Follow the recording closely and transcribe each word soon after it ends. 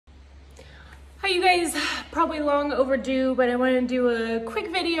you guys, probably long overdue, but I want to do a quick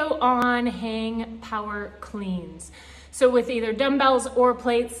video on hang power cleans. So with either dumbbells or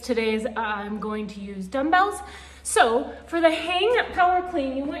plates, I'm going to use dumbbells. So for the hang power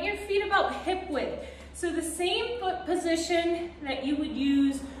clean, you want your feet about hip width. So the same foot position that you would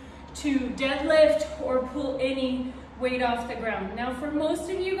use to deadlift or pull any weight off the ground. Now for most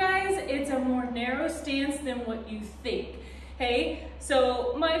of you guys, it's a more narrow stance than what you think. Hey,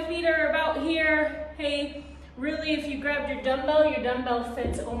 so my feet are about here. Hey, really if you grabbed your dumbbell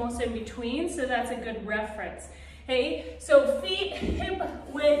fits almost in between, so that's a good reference. Hey, so feet hip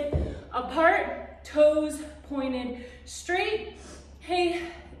width apart, toes pointed straight. Hey,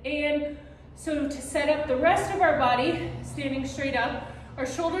 and so to set up the rest of our body, standing straight up, our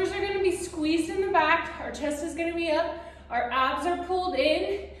shoulders are gonna be squeezed in the back, our chest is gonna be up, our abs are pulled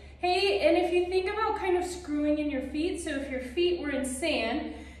in. Hey, and if you think about kind of screwing in your feet, so if your feet were in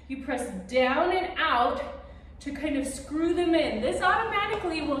sand, you press down and out to kind of screw them in. This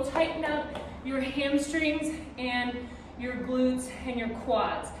automatically will tighten up your hamstrings and your glutes and your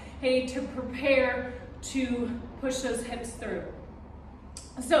quads, hey, to prepare to push those hips through.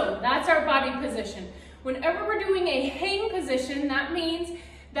 So that's our body position. Whenever we're doing a hang position, that means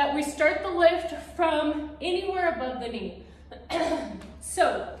that we start the lift from anywhere above the knee.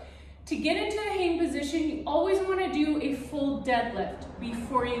 So to get into the hang position, you always want to do a full deadlift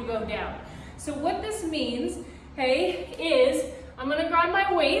before you go down. So what this means, hey, is I'm going to grab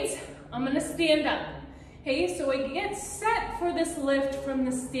my weights, I'm going to stand up. Okay, so I get set for this lift from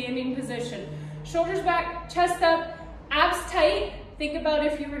the standing position. Shoulders back, chest up, abs tight. Think about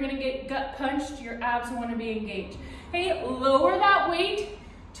if you were going to get gut punched, your abs want to be engaged. Okay, lower that weight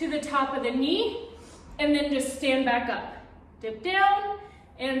to the top of the knee and then just stand back up. Dip down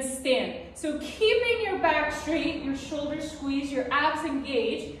and stand. So keeping your back straight, your shoulders squeezed, your abs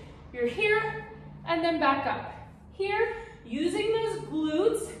engaged. You're here and then back up. Here, using those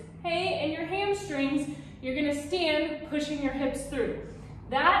glutes, hey, and your hamstrings, you're gonna stand pushing your hips through.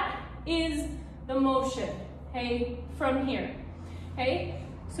 That is the motion, hey, from here. Okay,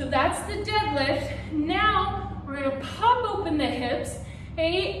 so that's the deadlift. Now we're gonna pop open the hips,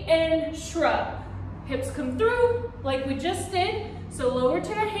 hey, and shrug. Hips come through like we just did. So lower to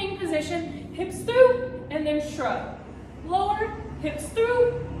the hang position, hips through, and then shrug. Lower, hips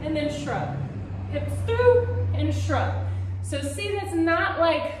through, and then shrug. Hips through, and shrug. So see, that's not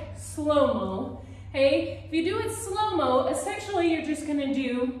like slow-mo. Hey, if you do it slow-mo, essentially you're just gonna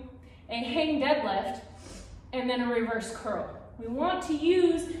do a hang deadlift and then a reverse curl. We want to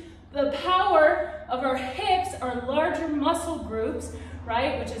use the power of our hips, our larger muscle groups,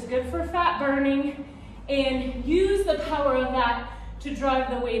 right, which is good for fat burning, and use the power of that to drive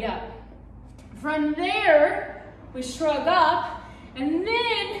the weight up. From there, we shrug up, and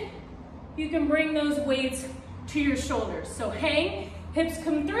then you can bring those weights to your shoulders. So hang, hips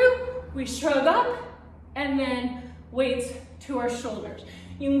come through, we shrug up, and then weights to our shoulders.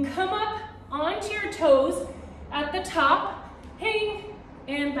 You can come up onto your toes at the top, hang,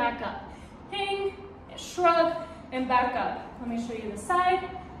 and back up. Hang, shrug, and back up. Let me show you the side.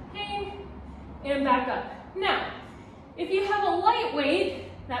 Hang, and back up. Now, if you have a light weight,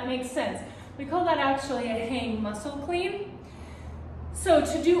 that makes sense. We call that actually a hang muscle clean. So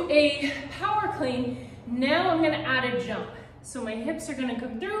to do a power clean, now I'm gonna add a jump. So my hips are gonna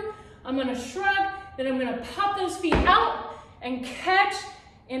come through, I'm gonna shrug, then I'm gonna pop those feet out and catch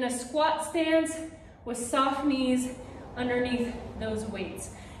in a squat stance with soft knees underneath those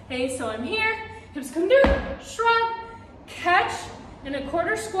weights. Okay, so I'm here, hips come through, shrug, catch in a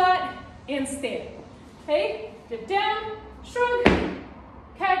quarter squat, and stand. Okay, dip down, shrug,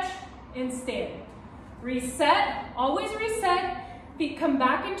 catch, and stand. Reset, always reset. Feet come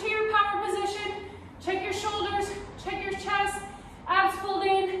back into your power position. Check your shoulders, check your chest, abs pulled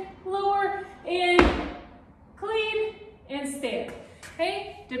in, lower, in, clean, and stand.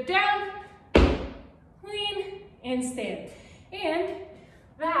 Okay, dip down, clean, and stand. And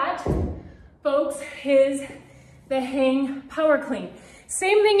that, folks, is the hang power clean.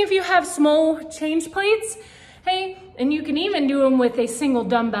 Same thing if you have small change plates, hey, and you can even do them with a single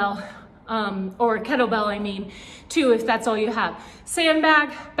dumbbell, or kettlebell, I mean, too, if that's all you have. Sandbag,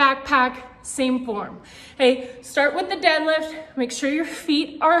 backpack, same form. Hey, start with the deadlift, make sure your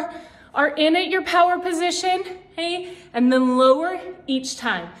feet are in at your power position, hey, and then lower each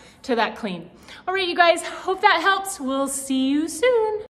time to that clean. All right, you guys, hope that helps. We'll see you soon.